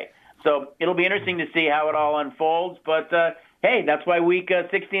Green Bay. So it'll be interesting to see how it all unfolds. But, hey, that's why Week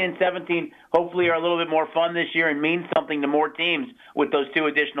 16 and 17 hopefully are a little bit more fun this year and mean something to more teams with those 2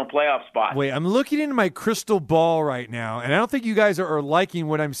 additional playoff spots. Wait, I'm looking into my crystal ball right now, and I don't think you guys are liking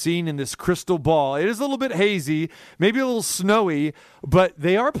what I'm seeing in this crystal ball. It is a little bit hazy, maybe a little snowy, but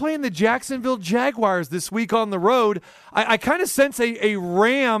they are playing the Jacksonville Jaguars this week on the road. I kind of sense a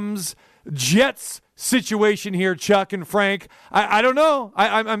Rams-Jets situation here, Chuck and Frank. I don't know.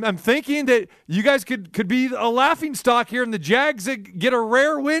 I'm thinking that you guys could be a laughing stock here, and the Jags get a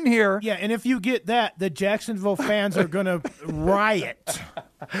rare win here. Yeah, and if you get that, the Jacksonville fans are going to riot.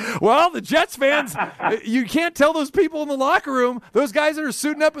 Well, the Jets fans, you can't tell those people in the locker room, those guys that are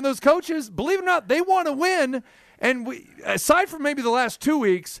suiting up and those coaches, believe it or not, they want to win. And aside from maybe the last 2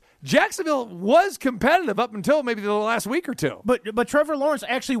 weeks, Jacksonville was competitive up until maybe the last week or two. But Trevor Lawrence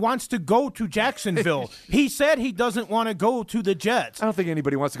actually wants to go to Jacksonville. He said he doesn't want to go to the Jets. I don't think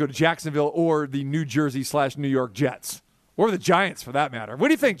anybody wants to go to Jacksonville or the New Jersey/New York Jets, or the Giants for that matter. What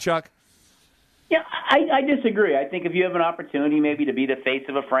do you think, Chuck? Yeah, I disagree. I think if you have an opportunity maybe to be the face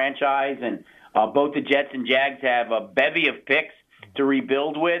of a franchise, and both the Jets and Jags have a bevy of picks to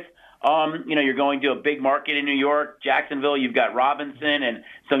rebuild with, you're going to a big market in New York, Jacksonville. You've got Robinson and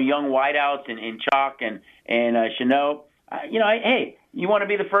some young wideouts in Chalk and Chenault. Hey, you want to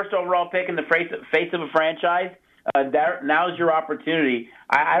be the first overall pick in the face of a franchise? Now's your opportunity.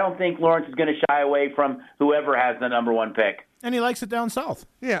 I don't think Lawrence is going to shy away from whoever has the number 1 pick. And he likes it down south.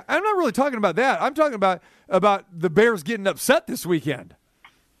 Yeah, I'm not really talking about that. I'm talking about the Bears getting upset this weekend.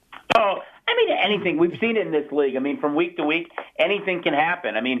 Oh, I mean, anything. We've seen it in this league. I mean, from week to week, anything can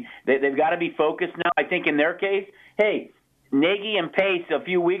happen. I mean, they've got to be focused now. I think in their case, hey, Nagy and Pace a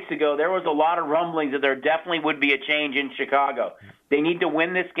few weeks ago, there was a lot of rumblings that there definitely would be a change in Chicago. They need to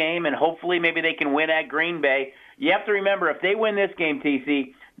win this game, and hopefully maybe they can win at Green Bay. You have to remember, if they win this game,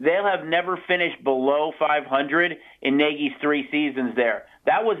 TC, they'll have never finished below 500 in Nagy's 3 seasons there.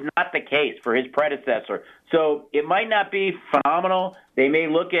 That was not the case for his predecessor. So it might not be phenomenal. They may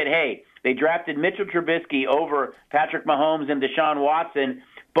look at, hey, they drafted Mitchell Trubisky over Patrick Mahomes and Deshaun Watson,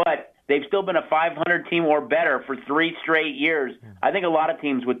 but they've still been a 500 team or better for 3 straight years. I think a lot of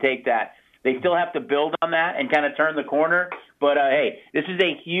teams would take that. They still have to build on that and kind of turn the corner. But, hey, this is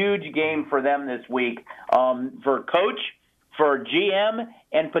a huge game for them this week. For coach, for GM,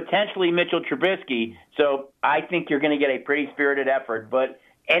 and potentially Mitchell Trubisky. So I think you're going to get a pretty spirited effort. But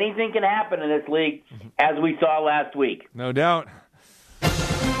anything can happen in this league, as we saw last week. No doubt.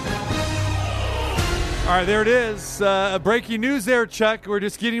 All right, there it is. Breaking news there, Chuck. We're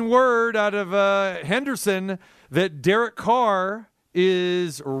just getting word out of Henderson that Derek Carr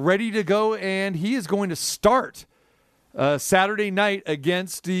is ready to go, and he is going to start Saturday night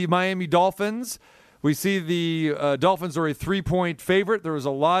against the Miami Dolphins. We see the Dolphins are a 3-point favorite. There was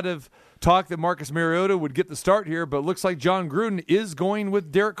a lot of talk that Marcus Mariota would get the start here, but it looks like John Gruden is going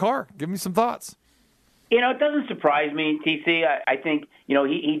with Derek Carr. Give me some thoughts. It doesn't surprise me, TC. I think,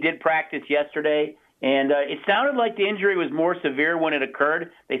 he did practice yesterday. And it sounded like the injury was more severe when it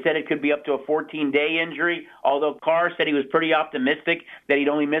occurred. They said it could be up to a 14-day injury, although Carr said he was pretty optimistic that he'd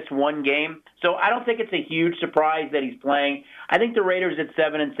only miss 1 game. So I don't think it's a huge surprise that he's playing. I think the Raiders at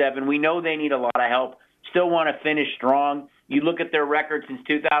 7-7, we know they need a lot of help, still want to finish strong. You look at their record since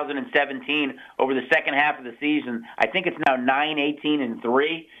 2017 over the second half of the season. I think it's now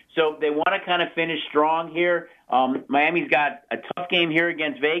 9-18-3. So they want to kind of finish strong here. Miami's got a tough game here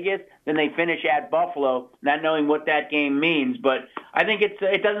against Vegas. Then they finish at Buffalo, not knowing what that game means. But I think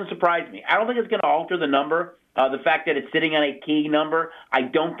it doesn't surprise me. I don't think it's going to alter the number. The fact that it's sitting on a key number, I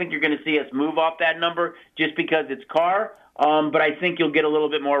don't think you're going to see us move off that number just because it's Carr. But I think you'll get a little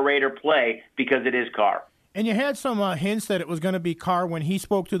bit more Raider play because it is Carr. And you had some hints that it was going to be Carr when he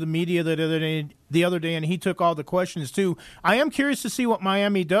spoke to the media the other day, and he took all the questions too. I am curious to see what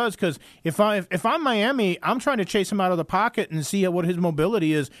Miami does, because if I'm Miami, I'm trying to chase him out of the pocket and see what his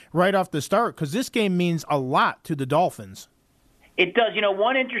mobility is right off the start, because this game means a lot to the Dolphins. It does.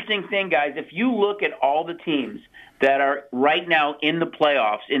 One interesting thing, guys, if you look at all the teams that are right now in the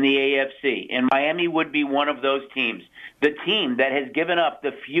playoffs in the AFC, and Miami would be one of those teams, the team that has given up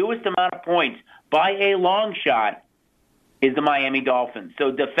the fewest amount of points by a long shot is the Miami Dolphins. So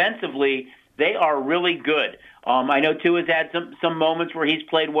defensively, they are really good. I know Tua's had some moments where he's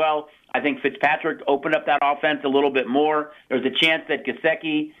played well. I think Fitzpatrick opened up that offense a little bit more. There's a chance that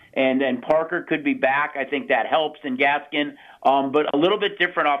Gesicki and Parker could be back. I think that helps, and Gaskin. But a little bit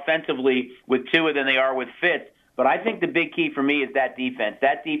different offensively with Tua than they are with Fitz. But I think the big key for me is that defense.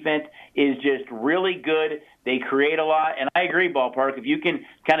 That defense is just really good. They create a lot. And I agree, Ballpark. If you can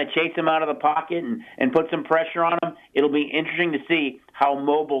kind of chase them out of the pocket and put some pressure on them, it'll be interesting to see how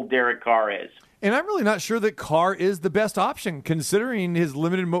mobile Derek Carr is. And I'm really not sure that Carr is the best option, considering his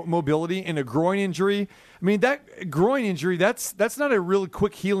limited mobility and a groin injury. I mean, that groin injury, that's not a really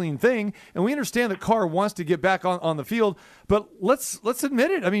quick healing thing. And we understand that Carr wants to get back on the field. But let's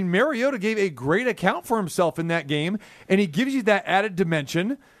admit it. I mean, Mariota gave a great account for himself in that game, and he gives you that added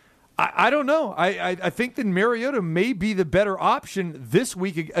dimension. I don't know. I think that Mariota may be the better option this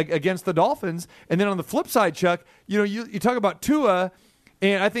week against the Dolphins. And then on the flip side, Chuck, you talk about Tua.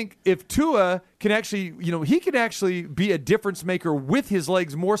 And I think if Tua can actually, he can actually be a difference maker with his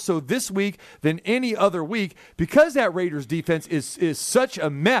legs more so this week than any other week, because that Raiders defense is such a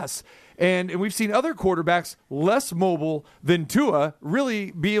mess. And we've seen other quarterbacks less mobile than Tua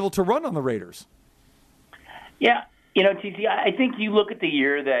really be able to run on the Raiders. Yeah. TC, I think you look at the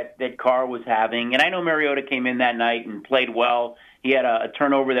year that Carr was having, and I know Mariota came in that night and played well. He had a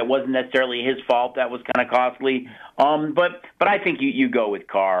turnover that wasn't necessarily his fault. That was kind of costly. But I think you go with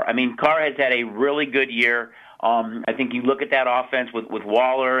Carr. I mean, Carr has had a really good year. I think you look at that offense with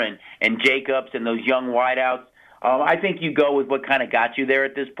Waller and Jacobs and those young wideouts. I think you go with what kind of got you there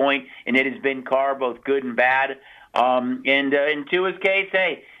at this point, and it has been Carr, both good and bad. And in Tua's case,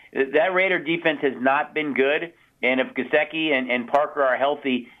 hey, that Raider defense has not been good. And if Gesicki and Parker are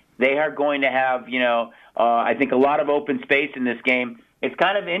healthy, they are going to have, I think a lot of open space in this game. It's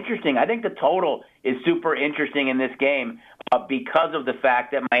kind of interesting. I think the total is super interesting in this game because of the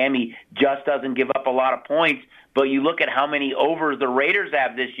fact that Miami just doesn't give up a lot of points. But you look at how many overs the Raiders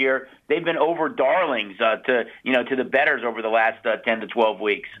have this year; they've been over darlings to the bettors over the last 10 to 12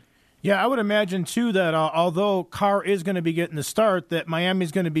 weeks. Yeah, I would imagine, too, that although Carr is going to be getting the start, that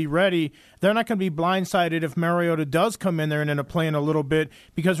Miami's going to be ready. They're not going to be blindsided if Mariota does come in there and end up playing a little bit,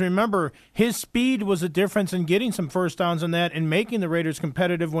 because remember, his speed was a difference in getting some first downs and that and making the Raiders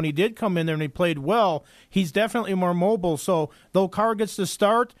competitive when he did come in there and he played well. He's definitely more mobile. So though Carr gets the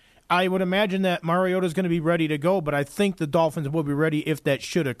start, I would imagine that Mariota's going to be ready to go, but I think the Dolphins will be ready if that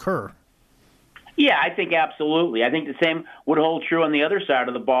should occur. Yeah, I think absolutely. I think the same would hold true on the other side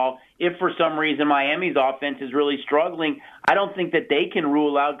of the ball. If for some reason Miami's offense is really struggling, I don't think that they can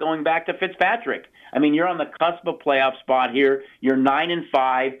rule out going back to Fitzpatrick. I mean, you're on the cusp of playoff spot here. You're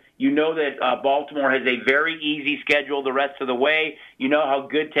 9-5. You know that Baltimore has a very easy schedule the rest of the way. You know how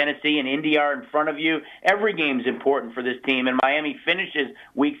good Tennessee and Indy are in front of you. Every game is important for this team, and Miami finishes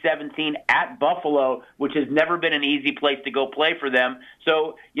Week 17 at Buffalo, which has never been an easy place to go play for them.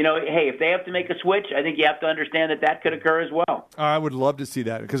 So, hey, if they have to make a switch, I think you have to understand that could occur as well. I would love to see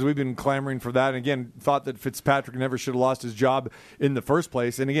that, because we've been clamoring for that. And again, thought that Fitzpatrick never should have lost his job in the first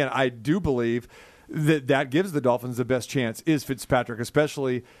place. And again, I do believe that gives the Dolphins the best chance is Fitzpatrick,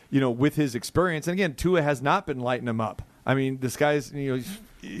 especially, with his experience. And again, Tua has not been lighting him up. I mean, this guy's, 200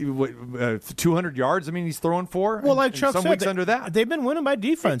 yards. I mean, he's throwing for. Well, like Chuck some said, weeks under that. They've been winning by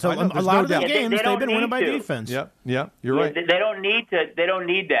defense. A lot of the games, they've been winning by defense. Yep, you're right. They don't need to. They don't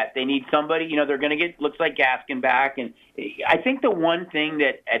need that. They need somebody. They're going to get looks like Gaskin back, and I think the one thing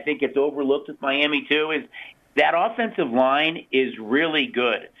that I think gets overlooked with Miami too is that offensive line is really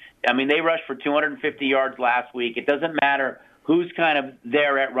good. I mean, they rushed for 250 yards last week. It doesn't matter who's kind of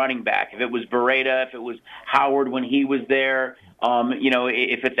there at running back. If it was Beretta, if it was Howard when he was there,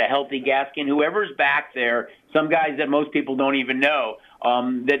 If it's a healthy Gaskin, whoever's back there, some guys that most people don't even know,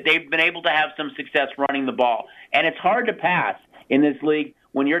 that they've been able to have some success running the ball. And it's hard to pass in this league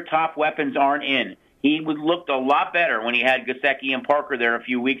when your top weapons aren't in. He looked a lot better when he had Gesicki and Parker there a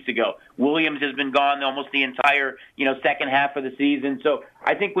few weeks ago. Williams has been gone almost the entire, second half of the season. So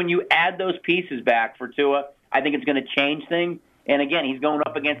I think when you add those pieces back for Tua, I think it's going to change things. And again, he's going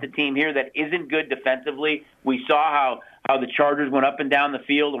up against a team here that isn't good defensively. We saw how the Chargers went up and down the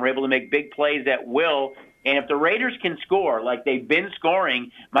field and were able to make big plays at will. And if the Raiders can score like they've been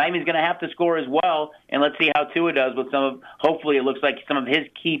scoring, Miami's going to have to score as well. And let's see how Tua does with hopefully it looks like some of his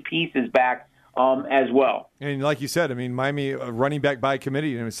key pieces back as well. And like you said, Miami running back by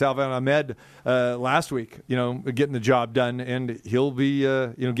committee, Salvon Ahmed last week, getting the job done, and he'll be,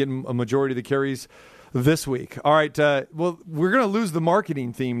 getting a majority of the carries this week. All right. Well, we're going to lose the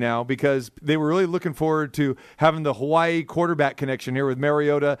marketing theme now because they were really looking forward to having the Hawaii quarterback connection here with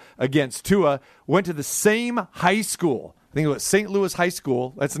Mariota against Tua. Went to the same high school. I think it was St. Louis High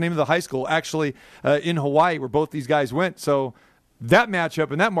School. That's the name of the high school, actually, in Hawaii, where both these guys went. So that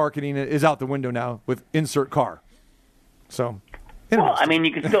matchup and that marketing is out the window now with insert car. So, well,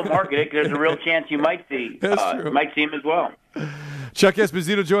 you can still market it because there's a real chance you might see him as well. Chuck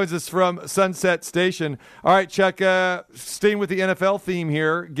Esposito joins us from Sunset Station. All right, Chuck, staying with the NFL theme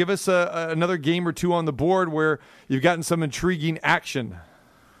here, give us another game or two on the board where you've gotten some intriguing action.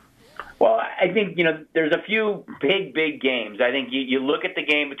 Well, I think, there's a few big games. I think you look at the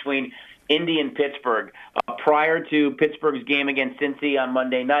game between Indy and Pittsburgh. Prior to Pittsburgh's game against Cincy on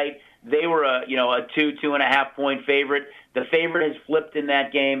Monday night, they were a 2.5 point favorite. The favorite has flipped in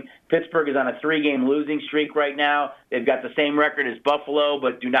that game. Pittsburgh is on a 3-game losing streak right now. They've got the same record as Buffalo,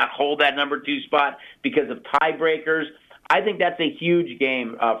 but do not hold that number 2 spot because of tiebreakers. I think that's a huge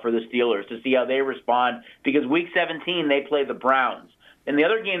game for the Steelers to see how they respond because Week 17 they play the Browns. And the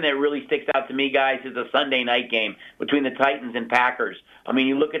other game that really sticks out to me, guys, is a Sunday night game between the Titans and Packers.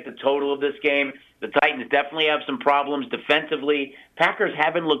 You look at the total of this game, the Titans definitely have some problems defensively. Packers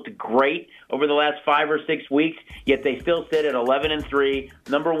haven't looked great over the last 5 or 6 weeks, yet they still sit at 11-3,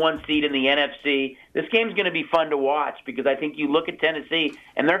 number 1 seed in the NFC. This game's going to be fun to watch because I think you look at Tennessee,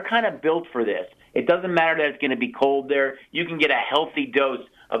 and they're kind of built for this. It doesn't matter that it's going to be cold there. You can get a healthy dose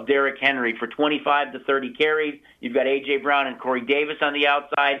of Derrick Henry for 25 to 30 carries. You've got A.J. Brown and Corey Davis on the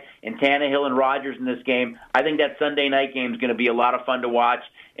outside and Tannehill and Rodgers in this game. I think that Sunday night game is going to be a lot of fun to watch.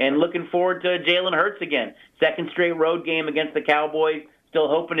 And looking forward to Jalen Hurts again. Second straight road game against the Cowboys. Still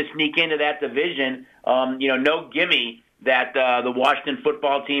hoping to sneak into that division. No gimme that the Washington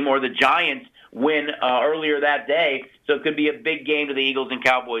football team or the Giants win earlier that day. So it could be a big game to the Eagles and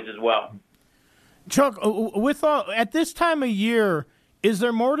Cowboys as well. Chuck, at this time of year, is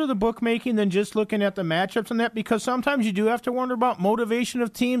there more to the bookmaking than just looking at the matchups and that? Because sometimes you do have to wonder about motivation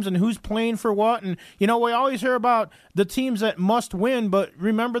of teams and who's playing for what. And, we always hear about the teams that must win, but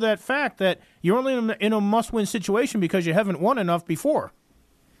remember that fact that you're only in a must-win situation because you haven't won enough before.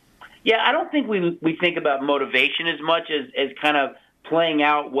 Yeah, I don't think we think about motivation as much as kind of playing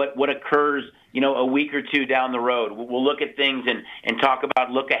out what occurs a week or two down the road. We'll look at things and talk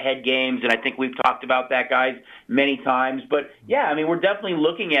about look-ahead games, and I think we've talked about that, guys, many times. But, yeah, we're definitely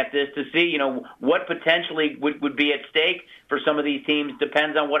looking at this to see, what potentially would be at stake for some of these teams.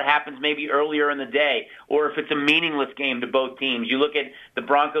 Depends on what happens maybe earlier in the day or if it's a meaningless game to both teams. You look at the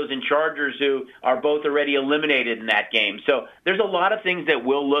Broncos and Chargers, who are both already eliminated in that game. So there's a lot of things that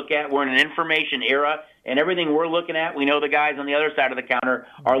we'll look at. We're in an information era, and everything we're looking at, we know the guys on the other side of the counter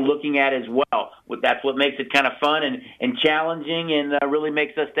are looking at as well. That's what makes it kind of fun and challenging and really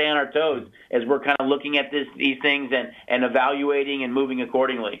makes us stay on our toes as we're kind of looking at these things and evaluating and moving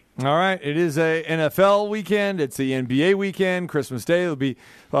accordingly. All right. It is a NFL weekend. It's the NBA weekend. Christmas Day. There'll be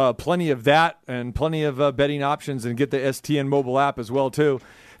plenty of that and plenty of betting options, and get the STN mobile app as well, too.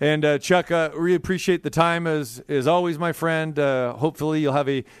 And, Chuck, really appreciate the time as always, my friend. Hopefully you'll have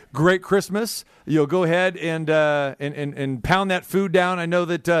a great Christmas. You'll go ahead and pound that food down. I know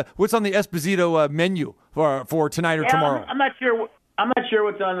that what's on the Esposito menu for tonight or tomorrow? I'm not sure. I'm not sure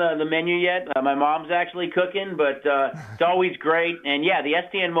what's on the menu yet. My mom's actually cooking, but it's always great. And, yeah, the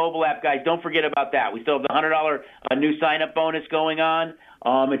STN mobile app, guys, don't forget about that. We still have the $100 new sign-up bonus going on.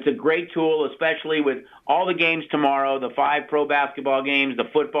 It's a great tool, especially with all the games tomorrow, the 5 pro basketball games, the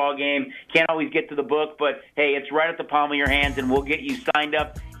football game. Can't always get to the book, but, hey, it's right at the palm of your hands, and we'll get you signed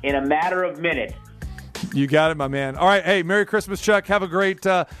up in a matter of minutes. You got it, my man. All right, hey, Merry Christmas, Chuck. Have a great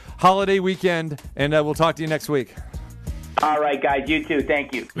holiday weekend, and we'll talk to you next week. All right, guys, you too.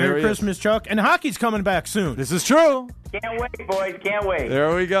 Thank you. Merry Christmas, Chuck. And hockey's coming back soon. This is true. Can't wait, boys. Can't wait.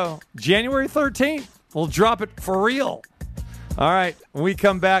 There we go. January 13th. We'll drop it for real. All right. When we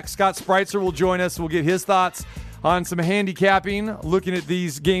come back, Scott Spreitzer will join us. We'll get his thoughts on some handicapping, looking at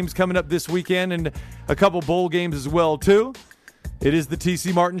these games coming up this weekend and a couple bowl games as well, too. It is the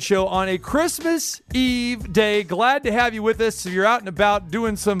TC Martin Show on a Christmas Eve day. Glad to have you with us. If you're out and about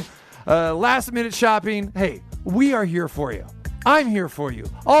doing some last-minute shopping, hey, we are here for you. I'm here for you.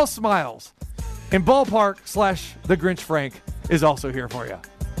 All smiles. And Ballpark/The Grinch Frank is also here for you.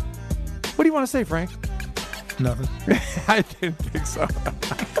 What do you want to say, Frank? Nothing. I didn't think so.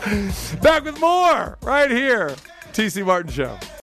 Back with more right here. TC Martin Show.